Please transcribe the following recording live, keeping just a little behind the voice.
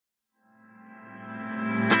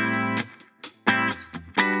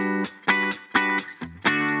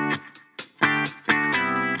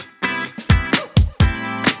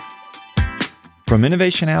From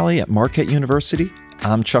Innovation Alley at Marquette University,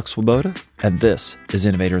 I'm Chuck Swoboda, and this is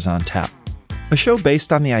Innovators on Tap, a show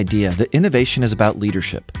based on the idea that innovation is about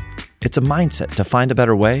leadership. It's a mindset to find a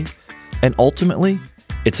better way, and ultimately,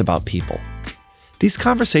 it's about people. These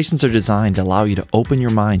conversations are designed to allow you to open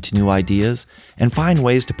your mind to new ideas and find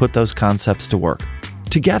ways to put those concepts to work.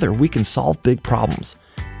 Together, we can solve big problems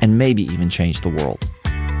and maybe even change the world.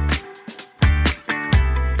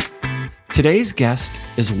 Today's guest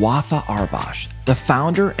is Wafa Arbash, the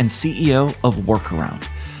founder and CEO of Workaround,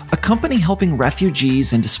 a company helping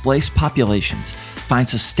refugees and displaced populations find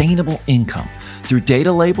sustainable income through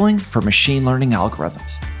data labeling for machine learning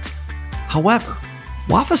algorithms. However,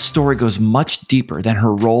 Wafa's story goes much deeper than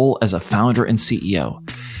her role as a founder and CEO.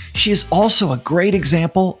 She is also a great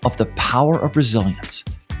example of the power of resilience.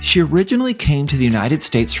 She originally came to the United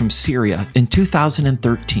States from Syria in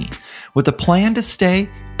 2013 with a plan to stay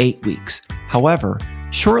 8 weeks. However,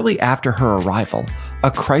 shortly after her arrival, a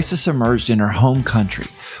crisis emerged in her home country,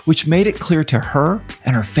 which made it clear to her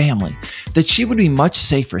and her family that she would be much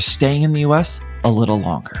safer staying in the US a little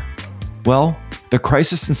longer. Well, the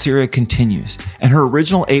crisis in Syria continues, and her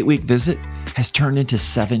original 8-week visit has turned into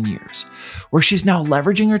 7 years, where she's now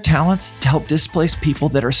leveraging her talents to help displaced people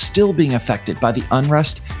that are still being affected by the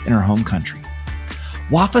unrest in her home country.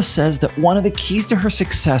 Wafa says that one of the keys to her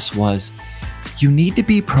success was, you need to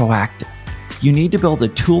be proactive. You need to build a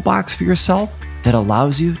toolbox for yourself that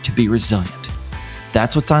allows you to be resilient.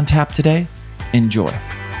 That's what's on tap today. Enjoy.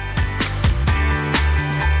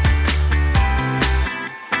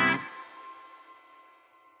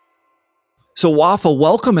 So Wafa,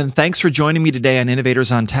 welcome and thanks for joining me today on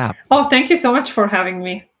Innovators on Tap. Oh, thank you so much for having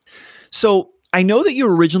me. So I know that you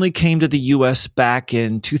originally came to the US back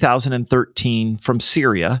in 2013 from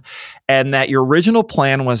Syria, and that your original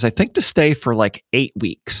plan was, I think, to stay for like 8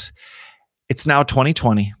 weeks. It's now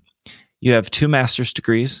 2020. You have 2 master's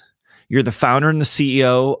degrees. You're the founder and the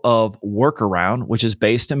CEO of Workaround, which is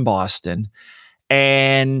based in Boston.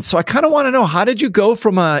 And so I kind of want to know, how did you go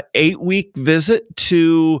from a 8-week visit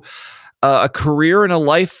to a career and a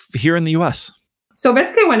life here in the US? So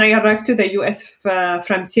basically, when I arrived to the US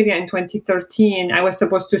from Syria in 2013, I was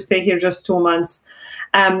supposed to stay here just 2 months.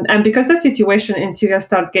 And because the situation in Syria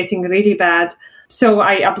started getting really bad, so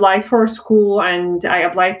I applied for school and I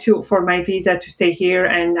applied for my visa to stay here.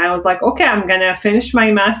 And I was like, okay, I'm going to finish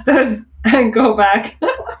my master's and go back.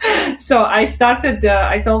 So I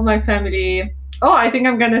told my family, oh, I think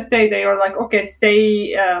I'm going to stay. They were like, okay,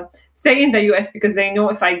 stay in the US, because they know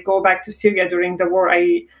if I go back to Syria during the war,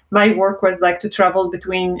 my work was like to travel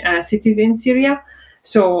between cities in Syria.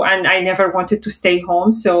 So, and I never wanted to stay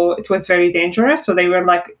home. So it was very dangerous. So they were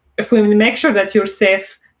like, if we make sure that you're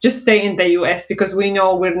safe, just stay in the US, because we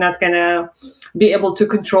know we're not going to be able to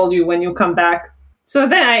control you when you come back. So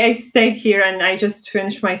then I stayed here and I just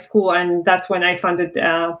finished my school, and that's when I founded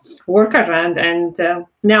Workaround. And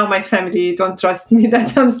now my family don't trust me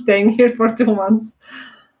that I'm staying here for 2 months.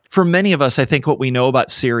 For many of us, I think what we know about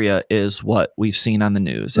Syria is what we've seen on the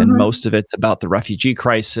news, and most of it's about the refugee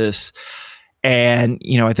crisis. And,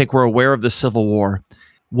 I think we're aware of the civil war.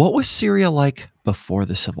 What was Syria like before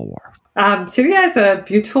the civil war? Syria is a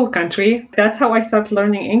beautiful country. That's how I started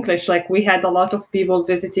learning English. Like, we had a lot of people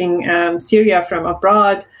visiting Syria from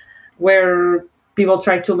abroad, where people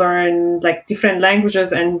try to learn like different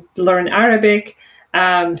languages and learn Arabic.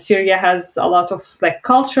 Syria has a lot of like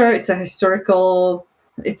culture. It's a historical.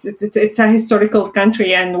 It's a historical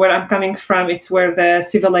country, and where I'm coming from, it's where the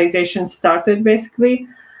civilization started, basically.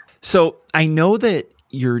 So I know that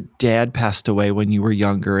your dad passed away when you were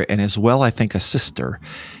younger, and as well, I think a sister.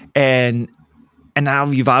 And now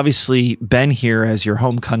you've obviously been here as your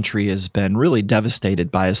home country has been really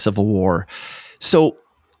devastated by a civil war. So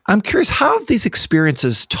I'm curious, how have these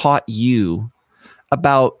experiences taught you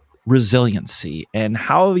about resiliency, and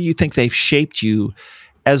how you think they've shaped you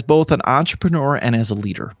as both an entrepreneur and as a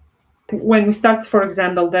leader? When we start, for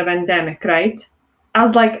example, the pandemic, right? I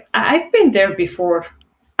was like, I've been there before.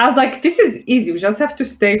 I was like, this is easy. We just have to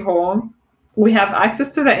stay home. We have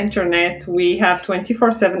access to the internet. We have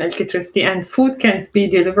 24/7 electricity, and food can be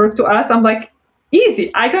delivered to us. I'm like,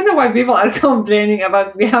 easy. I don't know why people are complaining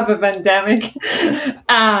about we have a pandemic.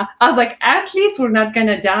 I was like, at least we're not going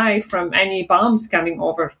to die from any bombs coming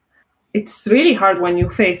over. It's really hard when you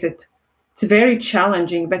face it. It's very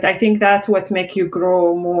challenging, but I think that's what makes you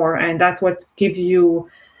grow more, and that's what gives you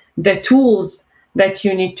the tools that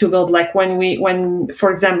you need to build. Like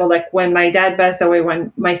for example, like when my dad passed away,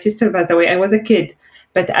 when my sister passed away, I was a kid.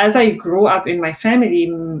 But as I grew up in my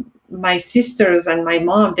family, my sisters and my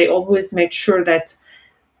mom, they always made sure that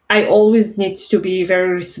I always need to be very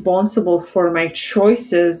responsible for my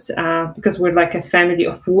choices because we're like a family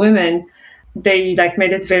of women. They like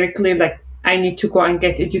made it very clear, like I need to go and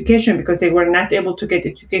get education because they were not able to get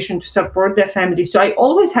education to support their family. So I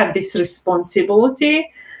always have this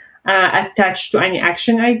responsibility attached to any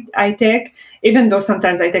action I take, even though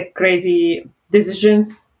sometimes I take crazy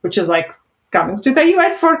decisions, which is like coming to the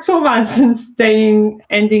US for 2 months and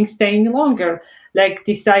staying longer, like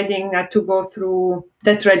deciding not to go through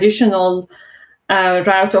the traditional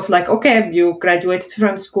route of like, okay, you graduated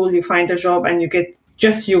from school, you find a job and you get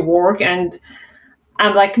just your work. And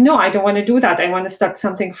I'm like, no, I don't want to do that. I want to start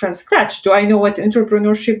something from scratch. Do I know what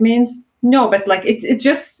entrepreneurship means? No, but like it's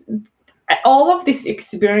just all of this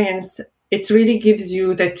experience, it really gives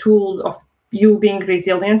you the tool of you being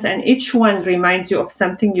resilient, and each one reminds you of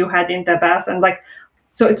something you had in the past. And like,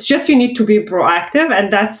 so it's just you need to be proactive,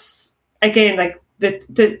 and that's again like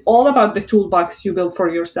the all about the toolbox you build for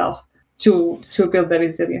yourself to build the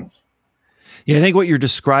resilience. Yeah, I think what you're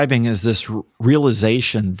describing is this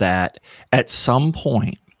realization that at some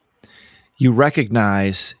point you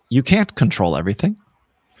recognize you can't control everything,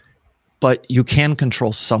 but you can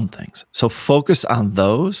control some things. So focus on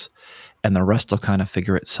those and the rest will kind of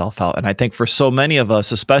figure itself out. And I think for so many of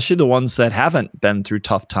us, especially the ones that haven't been through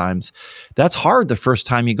tough times, that's hard the first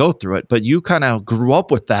time you go through it, but you kind of grew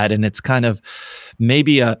up with that. And it's kind of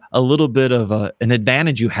maybe a little bit of an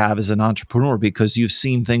advantage you have as an entrepreneur because you've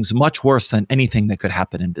seen things much worse than anything that could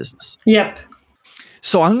happen in business. Yep.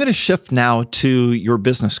 So I'm going to shift now to your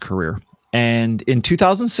business career. And in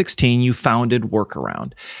 2016, you founded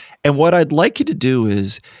Workaround. And what I'd like you to do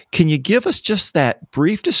is, can you give us just that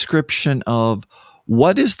brief description of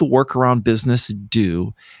what does the Workaround business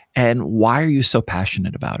do and why are you so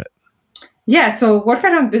passionate about it? Yeah, so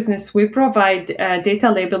Workaround business, we provide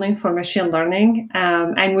data labeling for machine learning.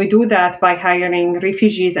 And we do that by hiring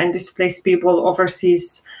refugees and displaced people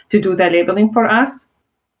overseas to do the labeling for us.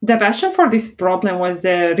 The passion for this problem was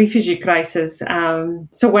the refugee crisis.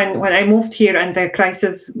 So when I moved here and the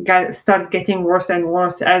crisis started getting worse and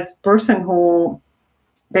worse, as a person who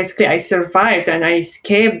basically I survived and I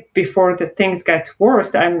escaped before the things got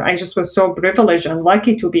worse, and I just was so privileged and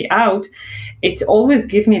lucky to be out. It always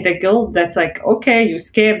gives me the guilt that's like, okay, you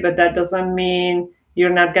escaped, but that doesn't mean you're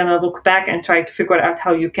not gonna look back and try to figure out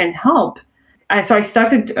how you can help. So I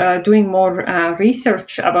started doing more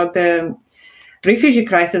research about the refugee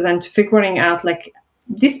crisis and figuring out like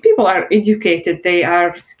these people are educated, they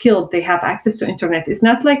are skilled, they have access to internet. It's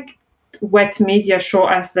not like what media show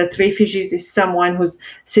us that refugees is someone who's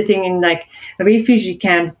sitting in like refugee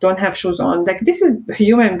camps, don't have shoes on. Like this is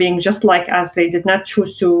human being just like us. They did not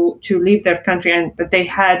choose to leave their country, but they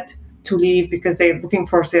had to leave because they're looking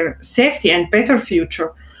for their safety and better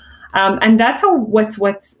future. And that's how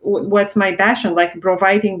what's my passion, like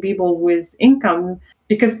providing people with income,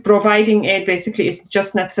 because providing aid basically is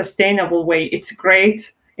just not sustainable way. It's a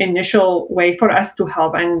great initial way for us to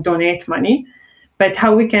help and donate money, but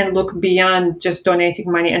how we can look beyond just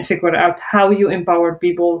donating money and figure out how you empower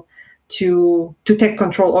people to take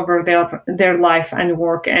control over their life and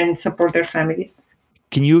work and support their families.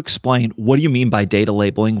 Can you explain, what do you mean by data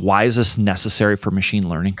labeling? Why is this necessary for machine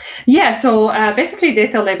learning? Yeah, so basically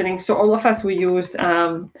data labeling. So all of us, we use,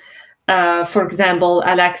 for example,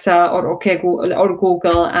 Alexa or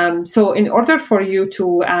Google. So in order for you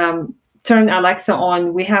to turn Alexa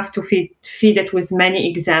on, we have to feed it with many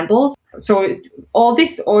examples. So all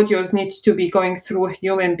these audios needs to be going through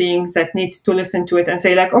human beings that needs to listen to it and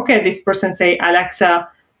say like, okay, this person say Alexa,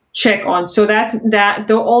 check on. So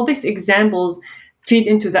that all these examples feed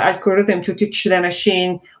into the algorithm to teach the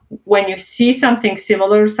machine when you see something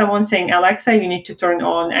similar, someone saying Alexa, you need to turn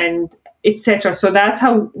on, and etc. So that's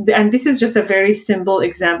how, and this is just a very simple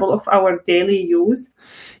example of our daily use.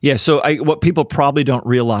 Yeah, so what people probably don't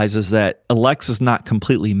realize is that Alexa is not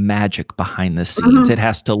completely magic behind the scenes. Mm-hmm. It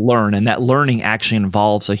has to learn, and that learning actually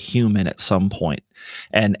involves a human at some point.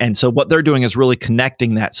 And so what they're doing is really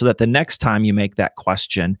connecting that so that the next time you make that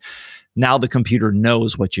question, now the computer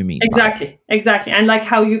knows what you mean. Exactly. And like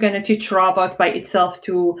how you're going to teach robot by itself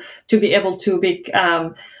to be able to pick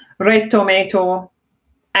red tomato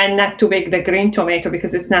and not to pick the green tomato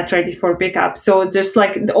because it's not ready for pickup. So just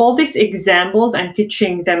like all these examples and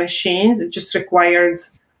teaching the machines, it just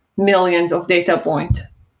requires millions of data points.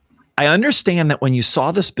 I understand that when you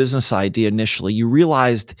saw this business idea initially, you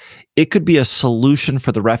realized it could be a solution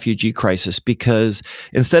for the refugee crisis, because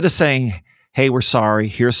instead of saying, hey, we're sorry,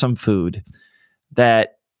 here's some food,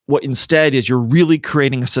 that what instead is you're really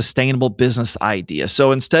creating a sustainable business idea.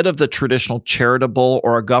 So instead of the traditional charitable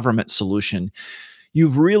or a government solution,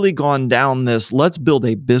 you've really gone down this, let's build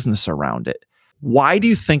a business around it. Why do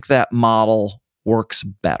you think that model works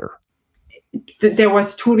better? There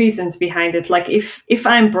was two reasons behind it. Like if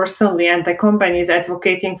I'm personally and the company is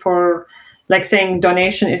advocating for, like, saying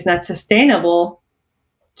donation is not sustainable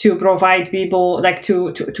to provide people, like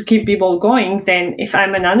to keep people going, then if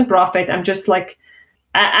I'm a nonprofit, I'm just like,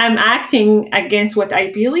 I'm acting against what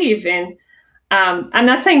I believe in. I'm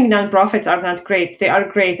not saying nonprofits are not great. They are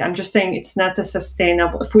great. I'm just saying it's not a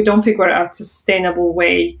sustainable. If we don't figure out a sustainable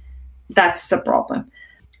way, that's the problem.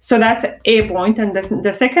 So that's a point. And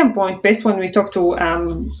the second point, based when we talk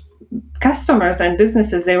to customers and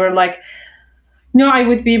businesses, they were like, no, I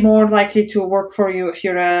would be more likely to work for you if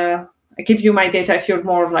you're I give you my data if you're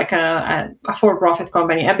more like a for-profit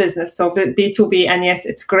company, a business. So B2B, and yes,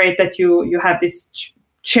 it's great that you have this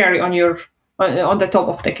cherry on the top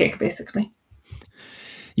of the cake, basically.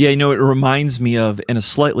 Yeah, it reminds me of, in a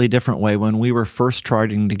slightly different way, when we were first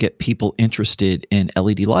trying to get people interested in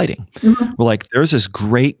LED lighting. Mm-hmm. We're like, there's this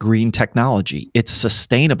great green technology. It's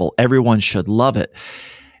sustainable. Everyone should love it.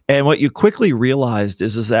 And what you quickly realized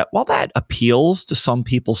is that while that appeals to some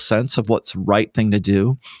people's sense of what's the right thing to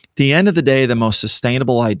do, at the end of the day, the most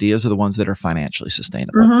sustainable ideas are the ones that are financially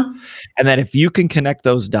sustainable. Mm-hmm. And that if you can connect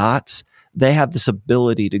those dots, they have this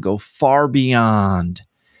ability to go far beyond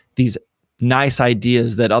these nice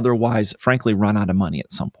ideas that otherwise, frankly, run out of money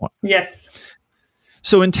at some point. Yes.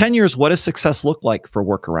 So in 10 years, what does success look like for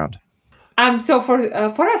Workaround? So for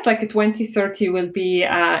us, like 2030 will be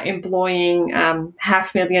employing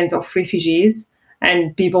 500,000 of refugees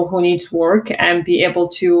and people who need work, and be able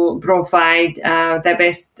to provide the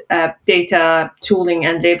best data tooling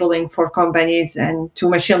and labeling for companies and to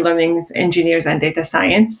machine learning engineers and data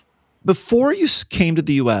science. Before you came to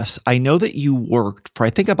the US, I know that you worked for, I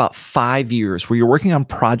think, about 5 years where you're working on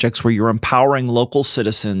projects where you're empowering local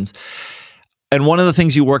citizens. And one of the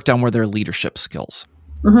things you worked on were their leadership skills.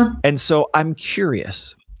 Mm-hmm. And so I'm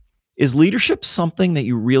curious, is leadership something that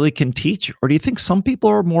you really can teach, or do you think some people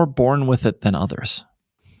are more born with it than others?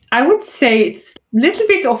 I would say it's a little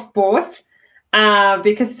bit of both,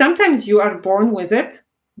 because sometimes you are born with it,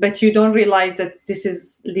 but you don't realize that this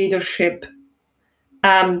is leadership.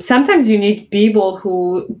 Sometimes you need people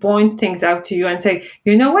who point things out to you and say,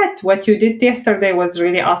 you know what you did yesterday was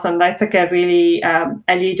really awesome. That's like a really a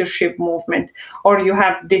leadership movement. Or you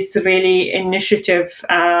have this really initiative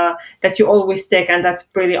that you always take, and that's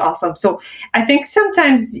really awesome. So I think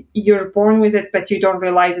sometimes you're born with it, but you don't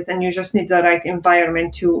realize it, and you just need the right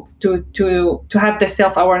environment to have the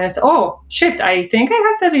self-awareness. Oh shit, I think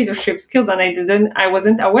I have the leadership skills, and I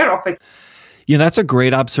wasn't aware of it. That's a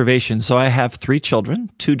great observation. So I have 3 children,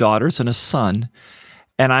 2 daughters and a son,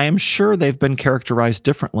 and I am sure they've been characterized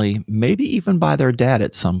differently, maybe even by their dad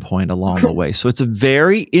at some point along the way. So it's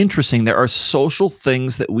very interesting. There are social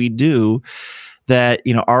things that we do that,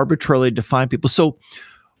 arbitrarily define people. So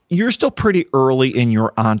you're still pretty early in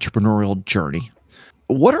your entrepreneurial journey.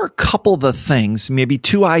 What are a couple of the things, maybe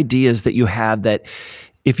 2 ideas that you had that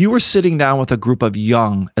if you were sitting down with a group of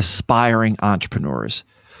young, aspiring entrepreneurs,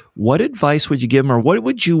 what advice would you give them, or what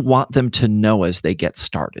would you want them to know as they get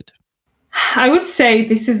started? I would say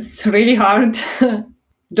this is really hard.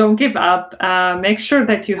 Don't give up. Make sure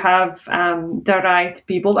that you have the right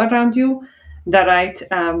people around you, the right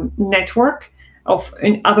network of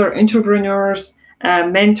other entrepreneurs,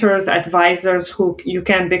 mentors, advisors who you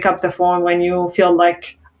can pick up the phone when you feel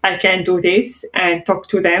like I can't do this, and talk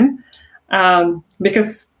to them.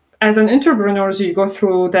 Because as an entrepreneur, you go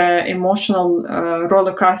through the emotional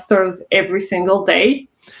roller coasters every single day.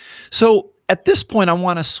 So at this point, I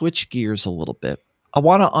want to switch gears a little bit. I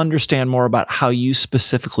want to understand more about how you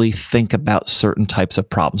specifically think about certain types of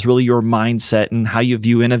problems, really your mindset and how you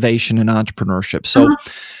view innovation and entrepreneurship. So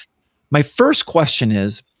my first question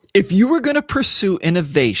is, if you were going to pursue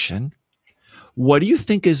innovation, what do you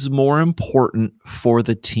think is more important for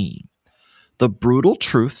the team? The brutal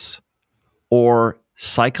truths or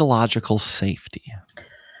psychological safety?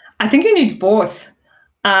 I think you need both.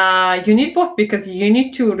 You need both because you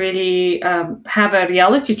need to really have a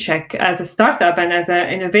reality check as a startup and as an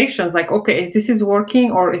innovations. Like, okay, is this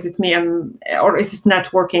working, or is it me, or is it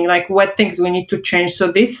not working? Like, what things we need to change?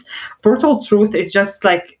 So this brutal truth is just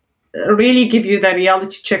like really give you the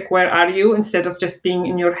reality check. Where are you, instead of just being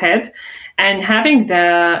in your head, and having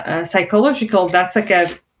the psychological. That's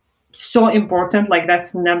like so important. Like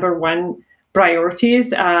that's number one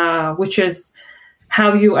priorities, which is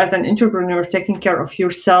how you as an entrepreneur taking care of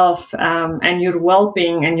yourself and your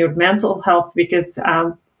well-being and your mental health, because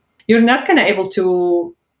you're not going to able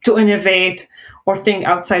to innovate or think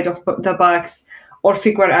outside of the box or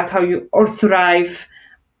figure out how you or thrive.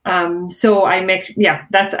 I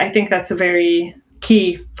think that's a very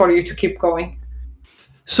key for you to keep going.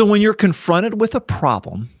 So when you're confronted with a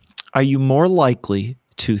problem, are you more likely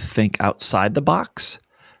to think outside the box,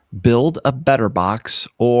 build a better box,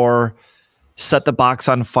 or set the box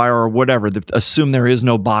on fire or whatever? Assume there is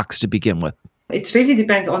no box to begin with. It really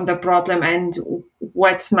depends on the problem and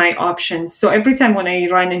what's my options. So every time when I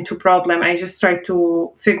run into problem, I just try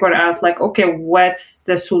to figure out like, okay, what's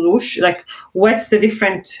the solution? Like, what's the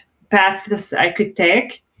different paths I could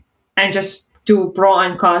take, and just do pro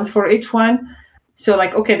and cons for each one. So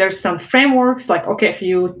like, okay, there's some frameworks, like, okay, if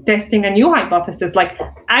you testing a new hypothesis, like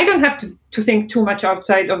I don't have to think too much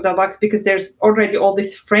outside of the box because there's already all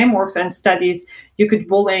these frameworks and studies you could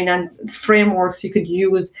pull in and frameworks you could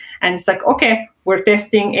use. And it's like, okay, we're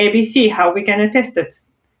testing ABC, how are we going to test it?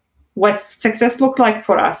 What success look like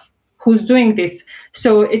for us? Who's doing this?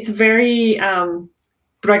 So it's very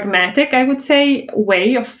pragmatic, I would say,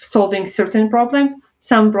 way of solving certain problems.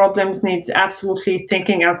 Some problems needs absolutely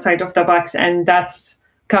thinking outside of the box, and that's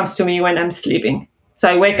comes to me when I'm sleeping. So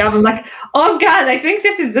I wake up, I'm like, oh God, I think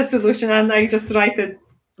this is the solution, and I just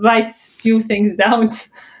write few things down.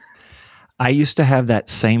 I used to have that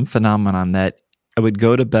same phenomenon that I would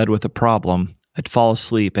go to bed with a problem, I'd fall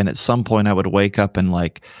asleep, and at some point I would wake up and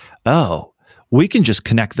like, oh, we can just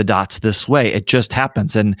connect the dots this way. It just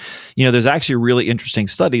happens. And, there's actually really interesting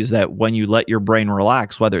studies that when you let your brain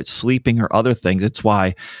relax, whether it's sleeping or other things, it's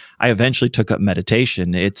why I eventually took up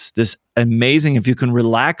meditation. It's this amazing, if you can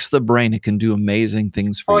relax the brain, it can do amazing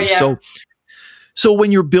things for you. Yeah. So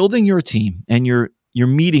when you're building your team and you're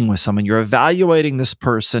meeting with someone, you're evaluating this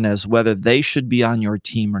person as whether they should be on your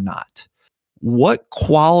team or not. What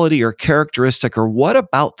quality or characteristic or what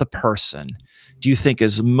about the person do you think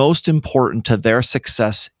is most important to their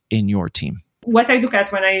success in your team? What I look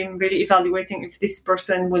at when I'm really evaluating if this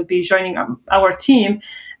person will be joining our team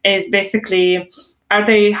is basically, are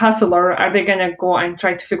they hustler? Are they going to go and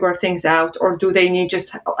try to figure things out? Or do they need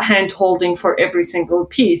just hand holding for every single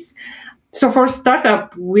piece? So for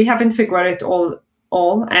startup, we haven't figured it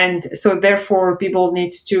all. And so therefore people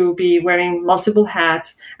need to be wearing multiple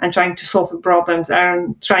hats and trying to solve problems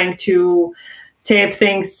and trying to tape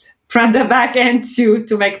things from the back end to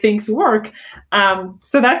make things work.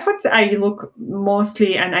 So that's what I look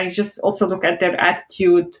mostly, and I just also look at their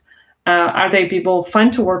attitude. Are they people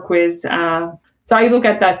fun to work with? So I look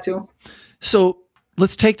at that too. So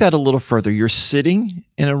let's take that a little further. You're sitting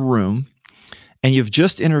in a room and you've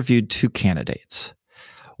just interviewed two candidates.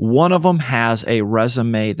 One of them has a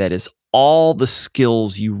resume that is all the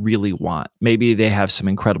skills you really want. Maybe they have some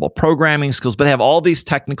incredible programming skills, but they have all these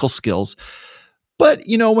technical skills. But,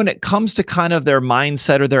 when it comes to kind of their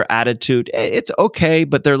mindset or their attitude, it's okay,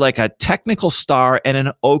 but they're like a technical star and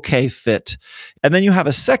an okay fit. And then you have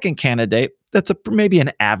a second candidate that's maybe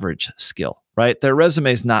an average skill, right? Their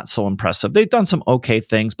resume is not so impressive. They've done some okay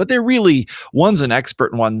things, but they're really, one's an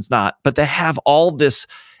expert and one's not, but they have all this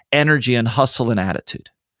energy and hustle and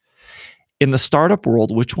attitude. In the startup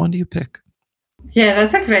world, which one do you pick? Yeah,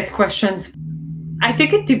 that's a great question. I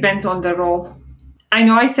think it depends on the role. I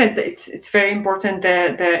know I said that it's very important,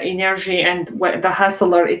 the energy and the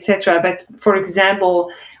hustler, etc. But for example,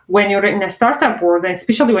 when you're in a startup world, and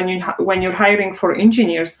especially when you're hiring for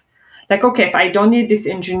engineers, like, okay, if I don't need these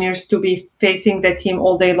engineers to be facing the team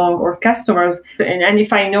all day long or customers, and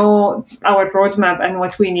if I know our roadmap and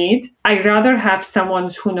what we need, I'd rather have someone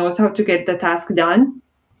who knows how to get the task done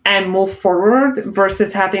and move forward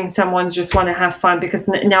versus having someone just want to have fun because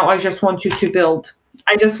now I just want you to build.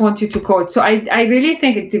 I just want you to code. So I really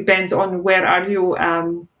think it depends on where are you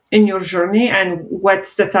in your journey and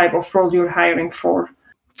what's the type of role you're hiring for.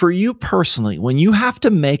 For you personally, when you have to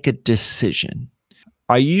make a decision,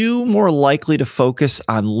 are you more likely to focus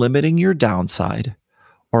on limiting your downside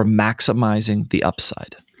or maximizing the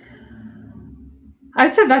upside?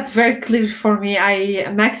 I'd say that's very clear for me. I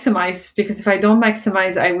maximize because if I don't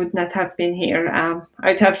maximize, I would not have been here.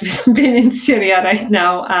 I'd have been in Syria right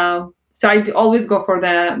now. So I always go for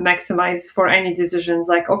the maximize for any decisions.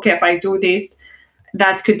 Like, okay, if I do this,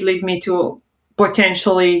 that could lead me to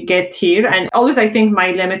potentially get here. And always I think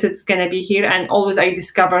my limit is going to be here. And always I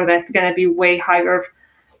discover that's going to be way higher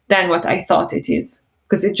than what I thought it is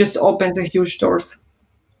because it just opens a huge doors.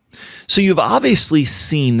 So you've obviously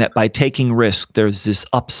seen that by taking risk, there's this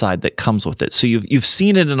upside that comes with it. So you've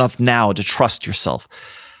seen it enough now to trust yourself.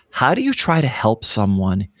 How do you try to help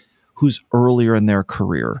someone who's earlier in their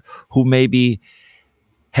career, who maybe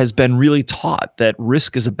has been really taught that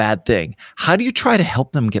risk is a bad thing? How do you try to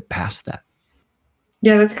help them get past that?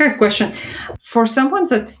 Yeah, that's a great question. For someone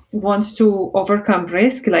that wants to overcome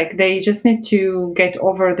risk, like they just need to get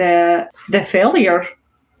over the failure.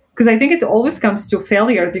 Because I think it always comes to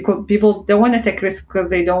failure, because people don't want to take risks because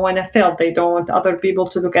they don't want to fail. They don't want other people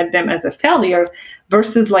to look at them as a failure,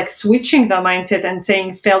 versus like switching the mindset and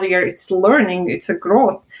saying failure, it's learning, it's a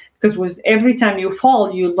growth. Because with every time you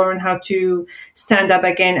fall, you learn how to stand up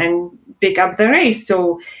again and pick up the race.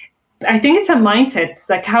 So I think it's a mindset,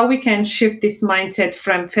 like how we can shift this mindset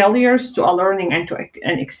from failures to a learning and to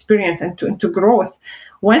an experience and to growth.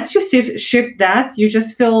 Once you shift that, you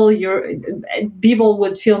just feel people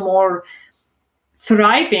would feel more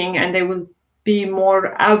thriving, and they will be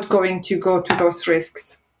more outgoing to go to those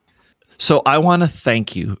risks. So I want to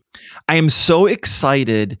thank you. I am so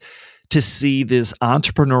excited to see this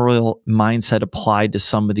entrepreneurial mindset applied to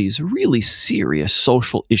some of these really serious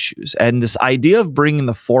social issues. And this idea of bringing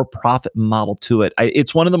the for-profit model to it,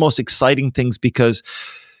 it's one of the most exciting things, because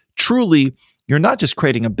truly, you're not just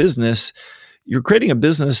creating a business, you're creating a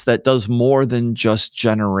business that does more than just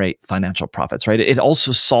generate financial profits, right? It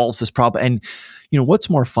also solves this problem. And what's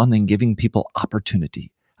more fun than giving people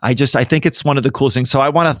opportunity? I think it's one of the coolest things. So I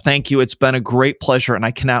want to thank you. It's been a great pleasure, and I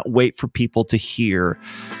cannot wait for people to hear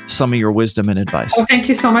some of your wisdom and advice. Oh, thank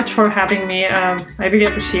you so much for having me. I really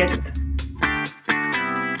appreciate it.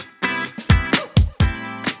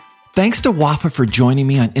 Thanks to Wafa for joining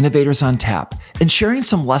me on Innovators on Tap and sharing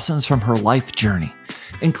some lessons from her life journey,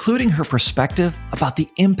 including her perspective about the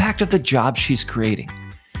impact of the job she's creating.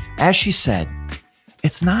 As she said,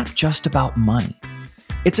 it's not just about money.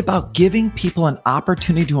 It's about giving people an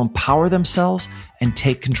opportunity to empower themselves and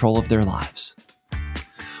take control of their lives.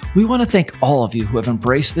 We want to thank all of you who have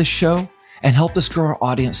embraced this show and helped us grow our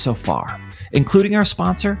audience so far, including our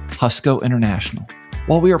sponsor, Husco International.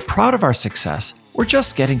 While we are proud of our success, we're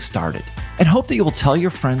just getting started and hope that you will tell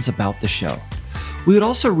your friends about the show. We would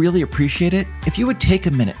also really appreciate it if you would take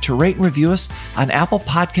a minute to rate and review us on Apple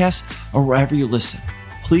Podcasts or wherever you listen.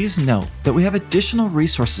 Please note that we have additional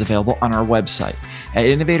resources available on our website at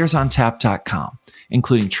innovatorsontap.com,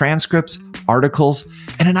 including transcripts, articles,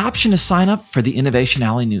 and an option to sign up for the Innovation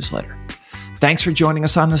Alley newsletter. Thanks for joining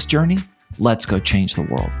us on this journey. Let's go change the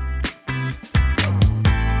world.